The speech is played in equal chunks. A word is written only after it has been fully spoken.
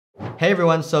Hey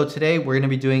everyone, so today we're going to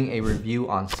be doing a review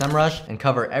on Semrush and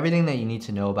cover everything that you need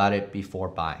to know about it before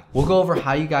buying. We'll go over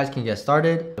how you guys can get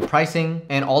started, the pricing,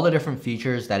 and all the different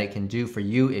features that it can do for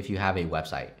you if you have a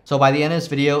website. So by the end of this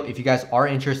video, if you guys are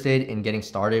interested in getting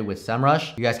started with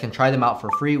Semrush, you guys can try them out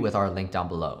for free with our link down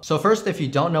below. So first, if you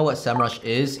don't know what Semrush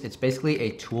is, it's basically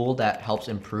a tool that helps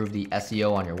improve the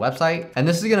SEO on your website. And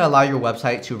this is going to allow your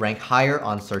website to rank higher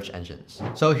on search engines.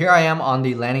 So here I am on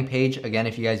the landing page. Again,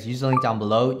 if you guys use the link down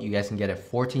below, you guys can get a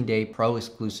 14-day pro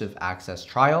exclusive access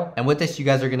trial. And with this, you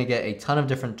guys are going to get a ton of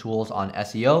different tools on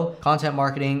SEO, content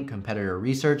marketing, competitor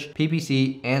research,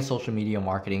 PPC, and social media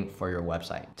marketing for your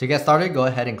website. To get started, go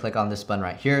ahead and click on this button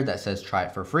right here that says try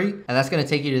it for free. And that's going to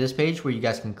take you to this page where you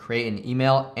guys can create an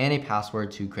email and a password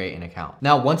to create an account.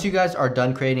 Now, once you guys are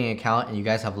done creating an account and you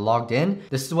guys have logged in,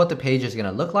 this is what the page is going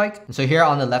to look like. And so here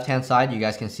on the left-hand side, you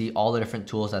guys can see all the different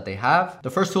tools that they have.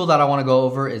 The first tool that I want to go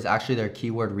over is actually their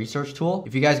keyword research tool.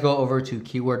 If you guys go over to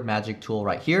keyword magic tool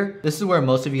right here, this is where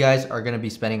most of you guys are going to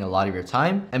be spending a lot of your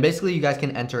time. And basically you guys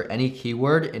can enter any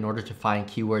keyword in order to find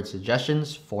keyword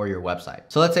suggestions for your website.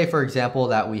 So let's say, for example,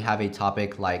 that we have a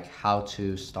topic like how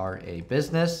to start a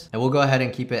business, and we'll go ahead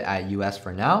and keep it at US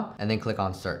for now, and then click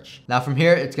on search. Now from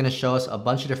here, it's going to show us a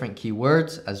bunch of different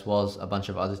keywords as well as a bunch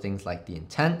of other things like the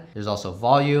intent. There's also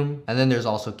volume, and then there's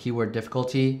also keyword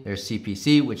difficulty. There's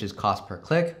CPC, which is cost per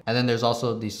click. And then there's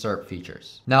also the SERP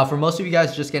features. Now, for most of you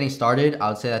guys just getting started, I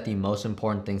would say that the most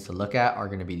important things to look at are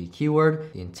going to be the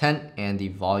keyword, the intent, and the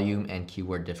volume and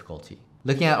keyword difficulty.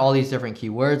 Looking at all these different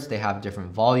keywords, they have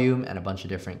different volume and a bunch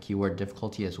of different keyword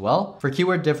difficulty as well. For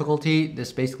keyword difficulty,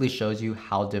 this basically shows you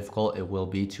how difficult it will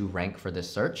be to rank for this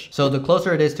search. So the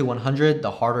closer it is to 100,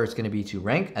 the harder it's going to be to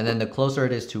rank. And then the closer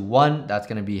it is to 1, that's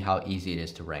going to be how easy it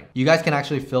is to rank. You guys can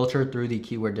actually filter through the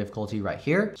keyword difficulty right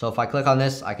here. So if I click on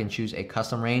this, I can choose a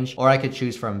custom range, or I could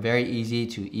choose from very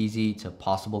easy to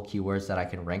possible keywords that I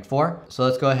can rank for. So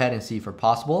let's go ahead and see for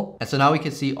possible. And so now we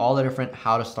can see all the different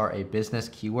how to start a business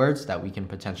keywords that we can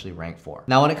potentially rank for.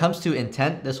 Now, when it comes to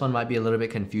intent, this one might be a little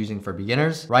bit confusing for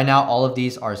beginners. Right now, all of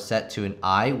these are set to an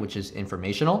I, which is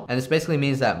informational. And this basically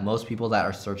means that most people that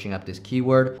are searching up this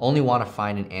keyword only want to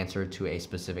find an answer to a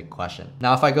specific question.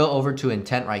 Now, if I go over to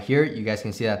intent right here, you guys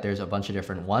can see that there's a bunch of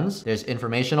different ones. There's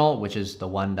informational, which is the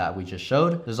one that we just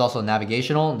showed. There's also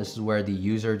navigational, and this is where the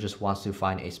user just wants to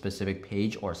find a specific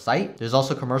page or site. There's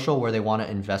also commercial, where they want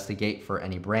to investigate for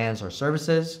any brands or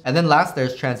services. And then last,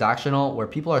 there's transactional, where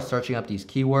people are searching up these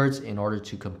keywords in order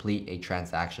to complete a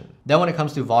transaction. Then when it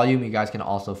comes to volume, you guys can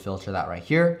also filter that right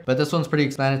here, but this one's pretty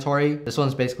explanatory. This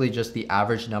one's basically just the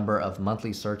average number of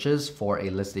monthly searches for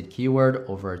a listed keyword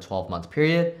over a 12-month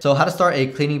period. So how to start a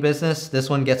cleaning business, this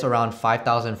one gets around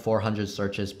 5,400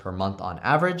 searches per month on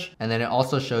average. And then it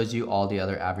also shows you all the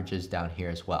other averages down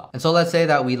here as well. And so let's say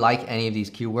that we like any of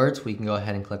these keywords, we can go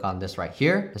ahead and click on this right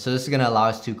here. And so this is going to allow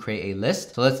us to create a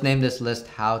list. So let's name this list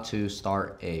how to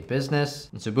start a business.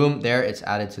 And so boom, there it's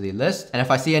added to the list. And if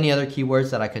I see any other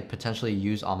keywords that I could potentially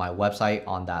use on my website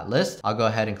on that list, I'll go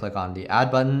ahead and click on the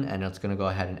add button, and it's going to go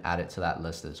ahead and add it to that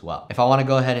list as well. If I want to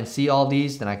go ahead and see all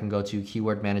these, then I can go to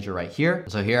keyword manager right here.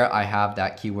 So here I have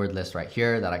that keyword list right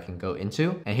here that I can go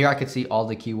into, and here I can see all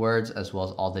the keywords as well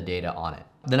as all the data on it.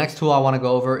 The next tool I want to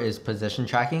go over is position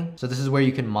tracking. So this is where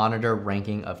you can monitor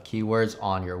ranking of keywords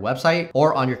on your website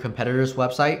or on your competitor's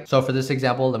website. So for this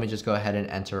example, let me just go ahead and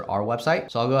enter our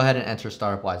website. So I'll go ahead and enter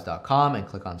StartupWise.com and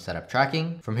click on setup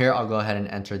tracking. From here, I'll go ahead and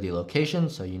enter the location.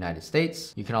 So United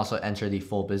States. You can also enter the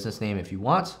full business name if you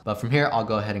want. But from here, I'll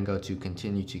go ahead and go to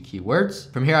continue to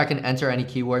keywords. From here, I can enter any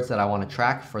keywords that I want to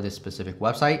track for this specific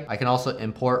website. I can also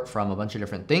import from a bunch of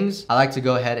different things. I like to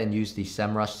go ahead and use the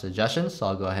Semrush suggestions. So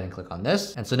I'll go ahead and click on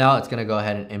this. And so now it's going to go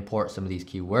ahead and import some of these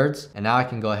keywords. And now I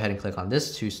can go ahead and click on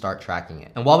this to start tracking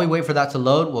it. And while we wait for that to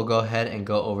load, we'll go ahead and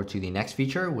go over to the next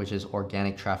feature, which is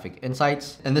organic traffic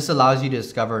insights. And this allows you to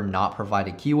discover not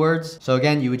provided keywords. So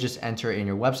again, you would just enter in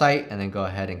your website and then go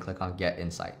ahead and click on get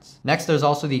insights. Next, there's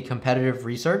also the competitive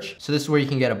research. So this is where you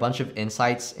can get a bunch of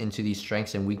insights into the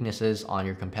strengths and weaknesses on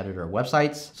your competitor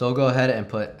websites. So we'll go ahead and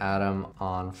put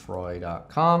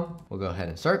adamonfroy.com. We'll go ahead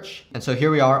and search. And so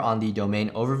here we are on the domain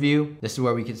overview. This is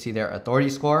where we can see their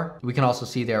authority score. We can also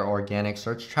see their organic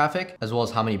search traffic, as well as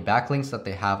how many backlinks that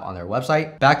they have on their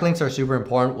website. Backlinks are super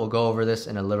important. We'll go over this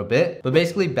in a little bit, but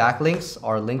basically backlinks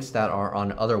are links that are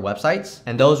on other websites,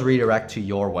 and those redirect to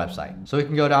your website. So we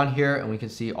can go down here and we can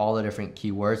see all the different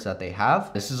keywords that they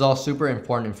have. This is all super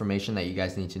important information that you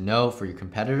guys need to know for your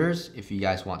competitors if you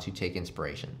guys want to take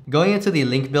inspiration. Going into the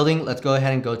link building, let's go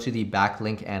ahead and go to the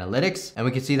backlink analytics, and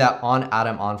we can see that on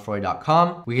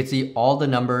adamonfroy.com, we can see all the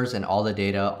numbers and all the the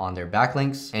data on their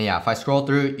backlinks. And yeah, if I scroll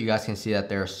through, you guys can see that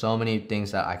there are so many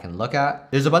things that I can look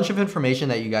at. There's a bunch of information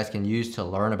that you guys can use to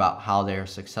learn about how they're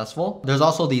successful. There's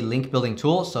also the link building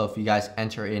tool. So if you guys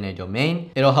enter in a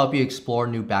domain, it'll help you explore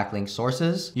new backlink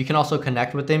sources. You can also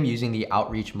connect with them using the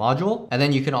outreach module. And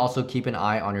then you can also keep an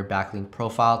eye on your backlink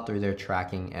profile through their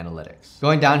tracking analytics.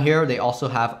 Going down here, they also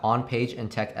have on-page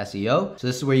and tech SEO. So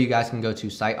this is where you guys can go to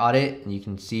site audit and you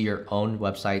can see your own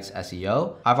website's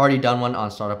SEO. I've already done one on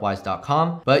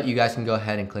StartupWise.com, but you guys can go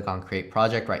ahead and click on create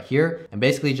project right here and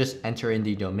basically just enter in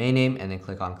the domain name and then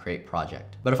click on create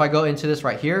project. But if I go into this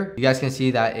right here, you guys can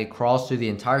see that it crawls through the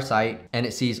entire site and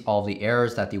it sees all the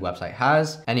errors that the website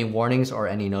has, any warnings or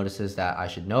any notices that I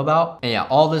should know about. And yeah,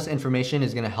 all this information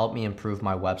is going to help me improve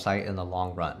my website in the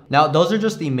long run. Now, those are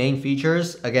just the main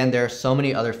features. Again, there are so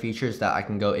many other features that I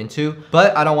can go into,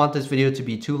 but I don't want this video to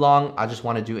be too long. I just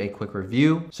want to do a quick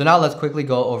review. So now let's quickly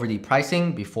go over the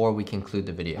pricing before we conclude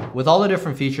the video. With all the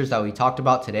different features that we talked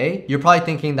about today, you're probably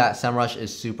thinking that Semrush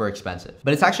is super expensive,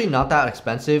 but it's actually not that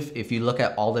expensive if you look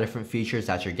at all the different features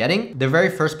that you're getting. The very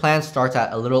first plan starts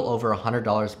at a little over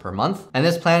 $100 per month, and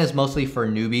this plan is mostly for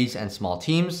newbies and small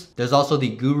teams. There's also the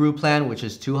Guru plan, which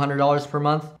is $200 per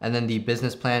month, and then the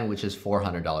business plan, which is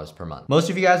 $400 per month. Most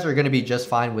of you guys are going to be just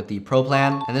fine with the pro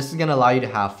plan, and this is going to allow you to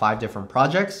have 5 different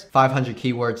projects, 500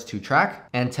 keywords to track,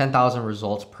 and 10,000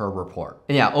 results per report.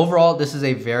 And yeah, overall, this is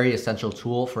a very essential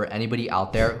tool for anybody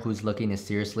out there who's looking to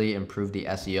seriously improve the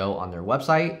SEO on their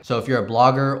website. So if you're a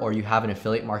blogger or you have an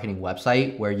affiliate marketing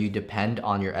website where you depend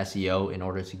on your SEO in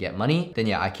order to get money, then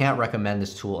yeah, I can't recommend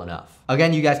this tool enough.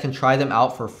 Again, you guys can try them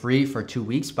out for free for 2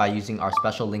 weeks by using our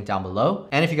special link down below.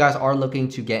 And if you guys are looking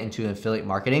to get into affiliate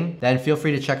marketing, then feel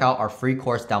free to check out our free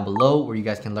course down below where you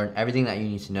guys can learn everything that you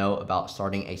need to know about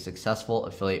starting a successful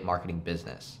affiliate marketing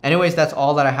business. Anyways, that's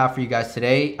all that I have for you guys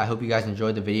today. I hope you guys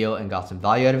enjoyed the video and got some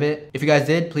value out of it. If you guys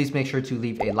did, please make sure to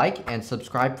leave a like and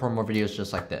subscribe for more videos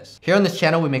just like this. Here on this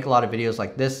channel, we make a lot of videos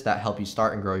like this that help you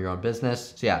start and grow your own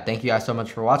business. So yeah, thank you guys so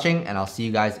much for watching, and I'll see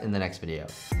you guys in the next video.